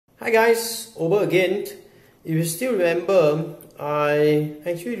Hi guys, over again. If you still remember, I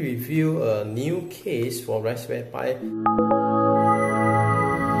actually reviewed a new case for Raspberry Pi.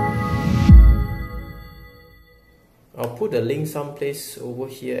 I'll put the link someplace over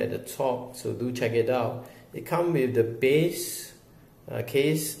here at the top, so do check it out. It comes with the base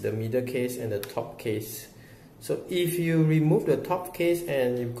case, the middle case, and the top case. So if you remove the top case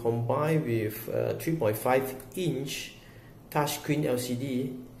and you combine with 3.5-inch touchscreen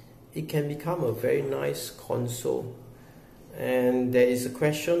LCD, it can become a very nice console. And there is a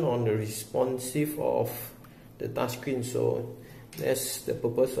question on the responsive of the touchscreen, so that's the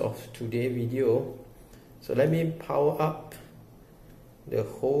purpose of today's video. So let me power up the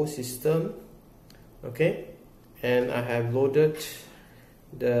whole system, okay, and I have loaded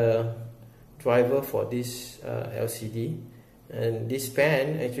the driver for this LCD, and this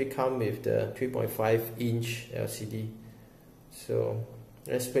pen actually comes with the 3.5-inch LCD. So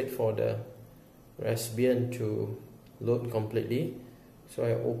let's wait for the Raspbian to load completely. So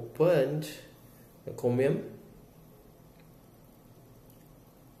I opened the Chromium.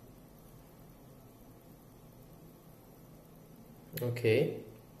 Okay,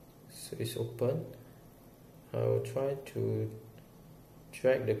 so it's open. I will try to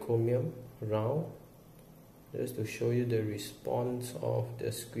drag the Chromium around just to show you the response of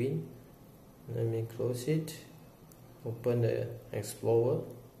the screen. Let me close it. Open the Explorer.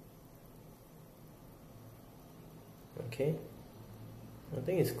 Okay, I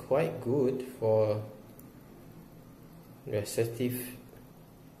think it's quite good for resistive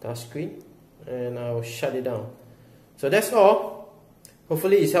touchscreen, and I'll shut it down. So that's all.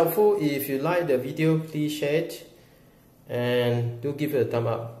 Hopefully it's helpful. If you like the video, please share it and do give it a thumb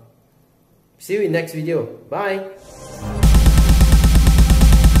up. See you in next video. Bye.